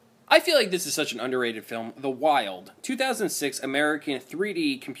I feel like this is such an underrated film. The Wild, 2006 American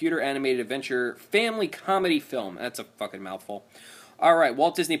 3D computer animated adventure family comedy film. That's a fucking mouthful. All right,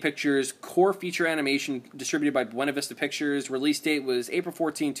 Walt Disney Pictures, core feature animation distributed by Buena Vista Pictures. Release date was April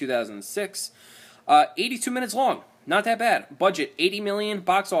 14, 2006. 82 minutes long. Not that bad. Budget, $80 million.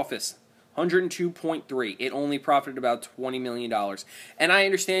 Box office, 102.3. It only profited about $20 million. And I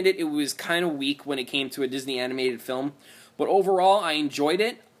understand it. It was kind of weak when it came to a Disney animated film. But overall, I enjoyed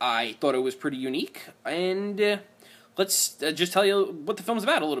it. I thought it was pretty unique. And let's just tell you what the film's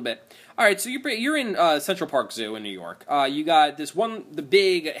about a little bit. All right, so you're in Central Park Zoo in New York. You got the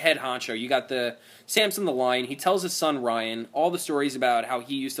big head honcho. You got the Samson the lion. He tells his son Ryan all the stories about how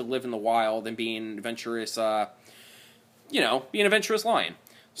he used to live in the wild and being an adventurous, being an adventurous lion.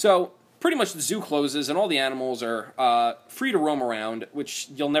 So pretty much the zoo closes and all the animals are free to roam around, which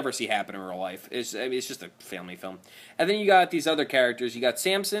you'll never see happen in real life. It's just a family film. And then you got these other characters. You got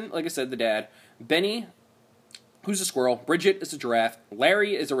Samson, like I said, the dad. Benny, who's a squirrel. Bridget is a giraffe.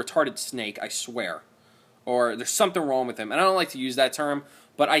 Larry is a retarded snake, I swear. Or there's something wrong with him. And I don't like to use that term,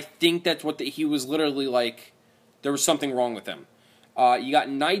 but I think that's what he was literally like, there was something wrong with him. You got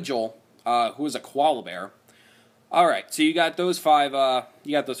Nigel, who is a koala bear. All right, so you got those five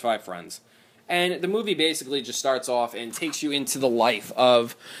friends. And the movie basically just starts off and takes you into the life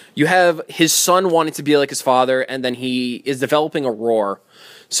of, you have his son wanting to be like his father, and then he is developing a roar.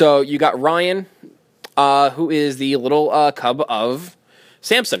 So you got Ryan, who is the little cub of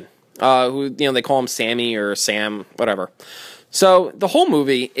Samson, who they call him Sammy or Sam, whatever. So the whole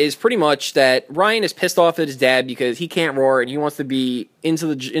movie is pretty much that Ryan is pissed off at his dad because he can't roar and he wants to be into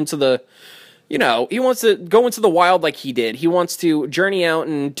the he wants to go into the wild like he did. He wants to journey out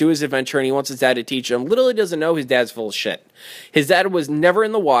and do his adventure, and he wants his dad to teach him. Literally doesn't know his dad's full of shit. His dad was never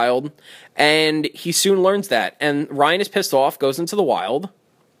in the wild, and he soon learns that. And Ryan is pissed off, goes into the wild.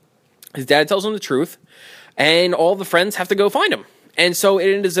 His dad tells him the truth, and all the friends have to go find him. And so it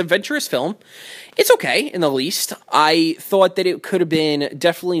is an adventurous film. It's okay, in the least. I thought that it could have been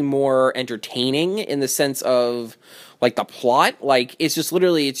definitely more entertaining in the sense of, like, the plot. Like, it's just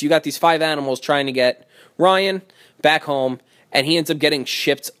literally, you got these 5 animals trying to get Ryan back home, and he ends up getting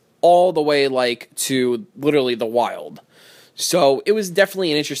shipped all the way, like, to literally the wild. So it was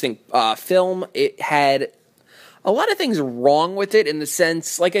definitely an interesting film. It had a lot of things wrong with it in the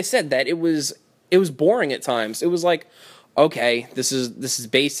sense, like I said, that it was boring at times. It was like, okay, this is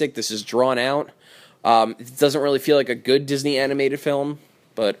basic, this is drawn out. It doesn't really feel like a good Disney animated film,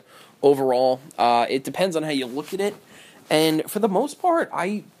 but overall, it depends on how you look at it. And for the most part,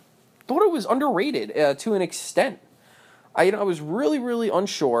 I thought it was underrated to an extent. I was really, really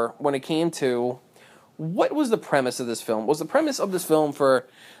unsure when it came to what was the premise of this film. Was the premise of this film for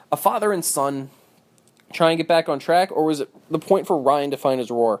a father and son trying to get back on track, or was it the point for Ryan to find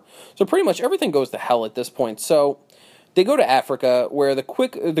his roar? So pretty much everything goes to hell at this point. So they go to Africa, where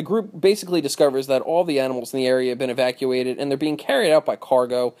the group basically discovers that all the animals in the area have been evacuated, and they're being carried out by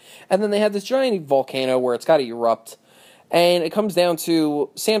cargo. And then they have this giant volcano where it's got to erupt. And it comes down to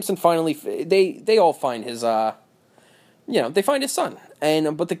Samson finally, they all find his, they find his son.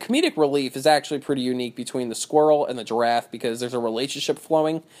 But the comedic relief is actually pretty unique between the squirrel and the giraffe, because there's a relationship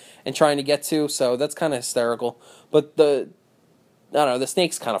flowing and trying to get to, so that's kind of hysterical. But the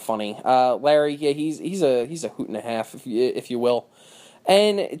snake's kind of funny. Larry, yeah, he's a hoot and a half, if you will.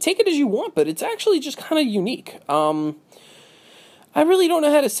 And take it as you want, but it's actually just kind of unique. I really don't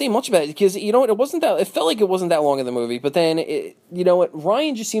know how to say much about it, because, it felt like it wasn't that long in the movie, but then,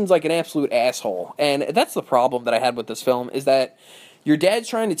 Ryan just seems like an absolute asshole, and that's the problem that I had with this film, is that your dad's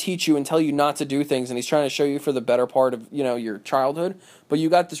trying to teach you and tell you not to do things, and he's trying to show you for the better part of, your childhood, but you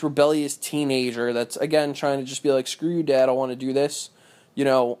got this rebellious teenager that's, again, trying to just be like, screw you, Dad, I want to do this,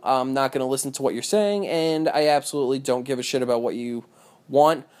 I'm not going to listen to what you're saying, and I absolutely don't give a shit about what you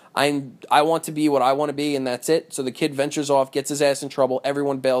want. I want to be what I want to be, and that's it. So the kid ventures off, gets his ass in trouble,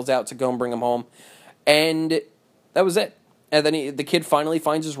 everyone bails out to go and bring him home, and that was it. And then the kid finally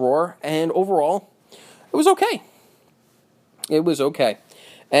finds his roar, and overall, it was okay. It was okay.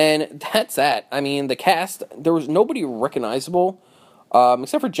 And that's that. I mean, the cast, there was nobody recognizable,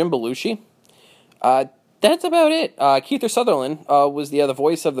 except for Jim Belushi. That's about it. Kiefer Sutherland was the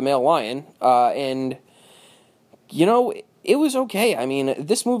voice of the male lion, and, it was okay. I mean,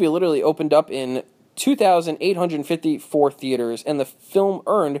 this movie literally opened up in 2,854 theaters, and the film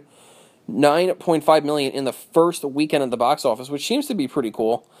earned $9.5 million in the first weekend at the box office, which seems to be pretty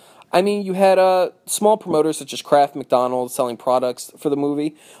cool. I mean, you had small promoters such as Kraft McDonald's selling products for the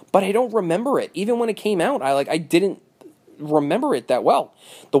movie, but I don't remember it. Even when it came out, I didn't remember it that well.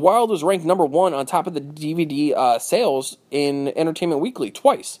 The Wild was ranked number 1 on top of the DVD sales in Entertainment Weekly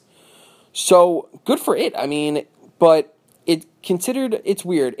twice. So, good for it. I mean, but it's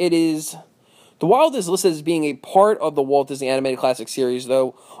weird. It is, The Wild is listed as being a part of the Walt Disney Animated Classic series,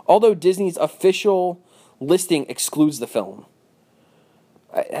 though, although Disney's official listing excludes the film.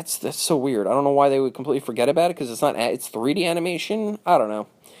 That's so weird. I don't know why they would completely forget about it, because it's 3D animation. I don't know.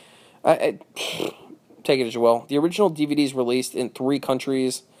 Take it as you will. The original DVD is released in 3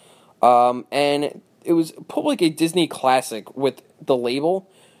 countries, and it was put like a Disney classic with the label,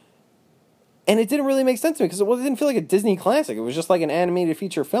 and it didn't really make sense to me because it didn't feel like a Disney classic. It was just like an animated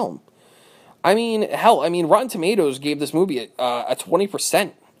feature film. I mean, hell, Rotten Tomatoes gave this movie a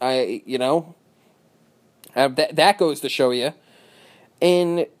 20%. That goes to show you.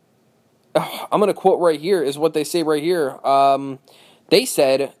 And I'm going to quote right here is what they say right here. They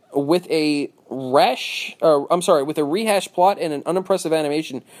said, with a rehashed plot and an unimpressive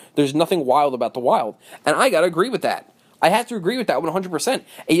animation, there's nothing wild about The Wild. And I got to agree with that. I have to agree with that 100%. And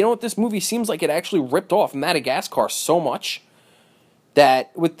you know what? This movie seems like it actually ripped off Madagascar so much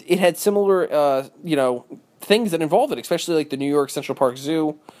that it had similar, things that involved it, especially like the New York Central Park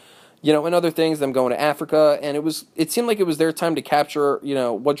Zoo, and other things, them going to Africa, and it seemed like it was their time to capture,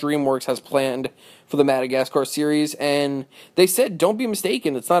 what DreamWorks has planned for the Madagascar series, and they said, don't be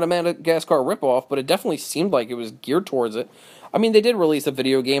mistaken, it's not a Madagascar ripoff, but it definitely seemed like it was geared towards it. I mean, they did release a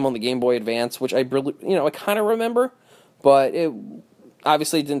video game on the Game Boy Advance, which I really, I kind of remember, but it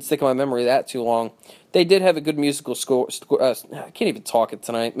obviously didn't stick in my memory that too long. They did have a good musical score. I can't even talk it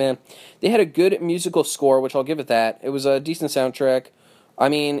tonight, man. They had a good musical score, which I'll give it that. It was a decent soundtrack. I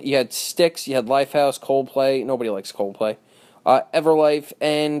mean, you had Styx, you had Lifehouse, Coldplay. Nobody likes Coldplay. Everlife,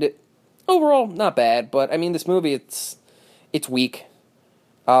 and overall, not bad. But I mean, this movie, it's weak.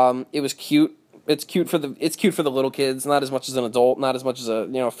 It was cute. It's cute for the little kids, not as much as an adult, not as much as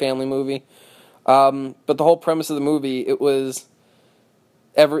a family movie. But the whole premise of the movie, the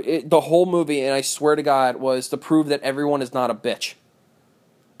whole movie, and I swear to God, was to prove that everyone is not a bitch.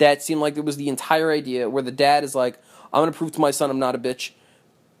 That seemed like it was the entire idea, where the dad is like, I'm going to prove to my son I'm not a bitch.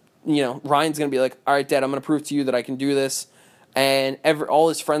 Ryan's going to be like, all right, Dad, I'm going to prove to you that I can do this. And all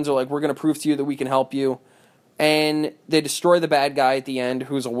his friends are like, we're going to prove to you that we can help you. And they destroy the bad guy at the end,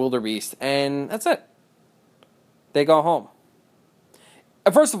 who's a wildebeest. And that's it. They go home.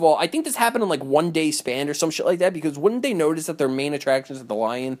 First of all, I think this happened in like 1 day span or some shit like that, because wouldn't they notice that their main attraction is the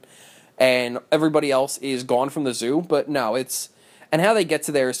lion and everybody else is gone from the zoo? But no, and how they get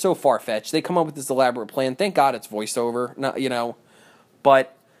to there is so far-fetched. They come up with this elaborate plan. Thank God it's voiceover,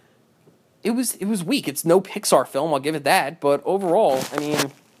 but it was weak. It's no Pixar film, I'll give it that, but overall,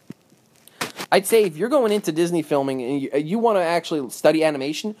 I'd say if you're going into Disney filming and you want to actually study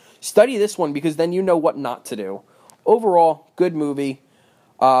animation, study this one, because then you know what not to do. Overall, good movie.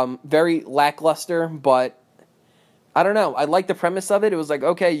 Very lackluster, but I don't know. I like the premise of it. It was like,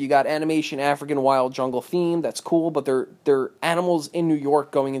 okay, you got animation, African wild jungle theme. That's cool, but they're animals in New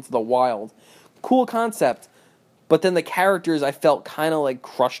York going into the wild. Cool concept. But then the characters, I felt kind of like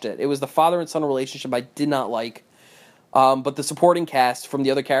crushed it. It was the father and son relationship I did not like. But the supporting cast from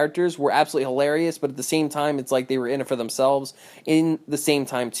the other characters were absolutely hilarious, but at the same time, it's like they were in it for themselves. In the same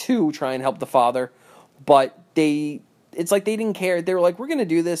time, too, try and help the father. But it's like they didn't care. They were like, we're going to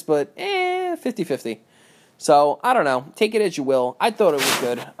do this, but 50-50. So, I don't know. Take it as you will. I thought it was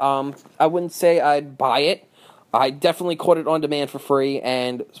good. I wouldn't say I'd buy it. I definitely caught it on demand for free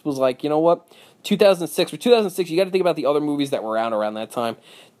and was like, you know what? 2006. For 2006, you got to think about the other movies that were out around that time.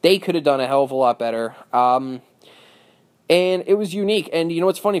 They could have done a hell of a lot better. And it was unique. And you know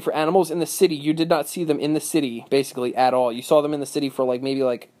what's funny? For animals in the city, you did not see them in the city, basically, at all. You saw them in the city for maybe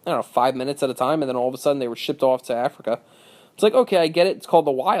I don't know, 5 minutes at a time, and then all of a sudden they were shipped off to Africa. It's like, okay, I get it. It's called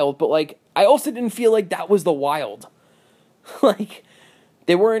the Wild, but I also didn't feel like that was the Wild.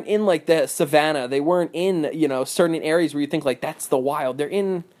 They weren't in the savannah. They weren't in, certain areas where you think that's the Wild.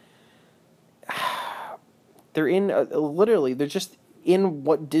 Literally, they're just in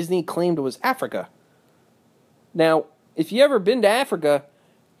what Disney claimed was Africa. Now, if you ever been to Africa,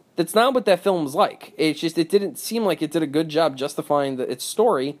 that's not what that film was like. It's just, it didn't seem like it did a good job justifying its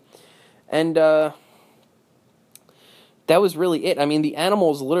story. And, that was really it. The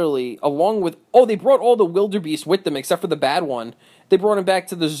animals literally, along with... Oh, they brought all the wildebeest with them, except for the bad one. They brought him back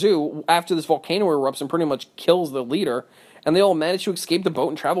to the zoo after this volcano erupts and pretty much kills the leader. And they all managed to escape the boat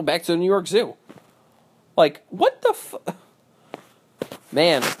and travel back to the New York Zoo. What the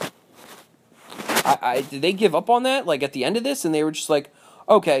Man. Did they give up on that, at the end of this? And they were just like,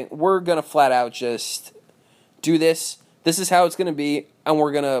 okay, we're going to flat out just do this. This is how it's going to be, and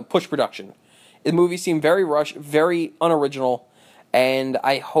we're going to push production. The movie seemed very rushed, very unoriginal, and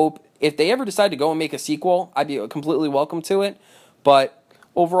I hope if they ever decide to go and make a sequel, I'd be completely welcome to it. But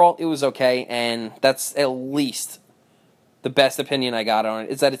overall, it was okay, and that's at least the best opinion I got on it,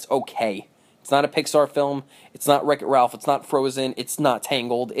 is that it's okay. It's not a Pixar film. It's not Wreck-It Ralph. It's not Frozen. It's not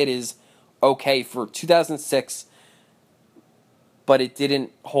Tangled. It is okay for 2006, but it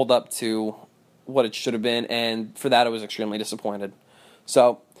didn't hold up to what it should have been, and for that I was extremely disappointed.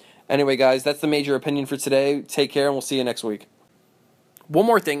 So, anyway, guys, that's the major opinion for today. Take care, and we'll see you next week. One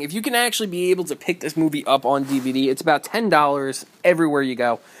more thing, if you can actually be able to pick this movie up on DVD, it's about $10 everywhere you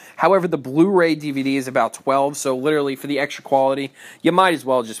go. However, the Blu-ray DVD is about $12, so literally for the extra quality, you might as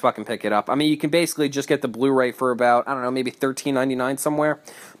well just fucking pick it up. I mean, you can basically just get the Blu-ray for about, I don't know, maybe $13.99 somewhere.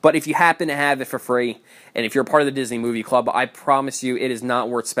 But if you happen to have it for free, and if you're a part of the Disney Movie Club, I promise you it is not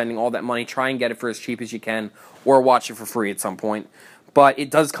worth spending all that money. Try and get it for as cheap as you can, or watch it for free at some point. But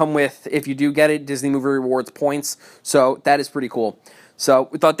it does come with, if you do get it, Disney Movie Rewards points, so that is pretty cool. So,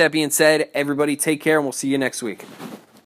 with all that being said, everybody take care, and we'll see you next week.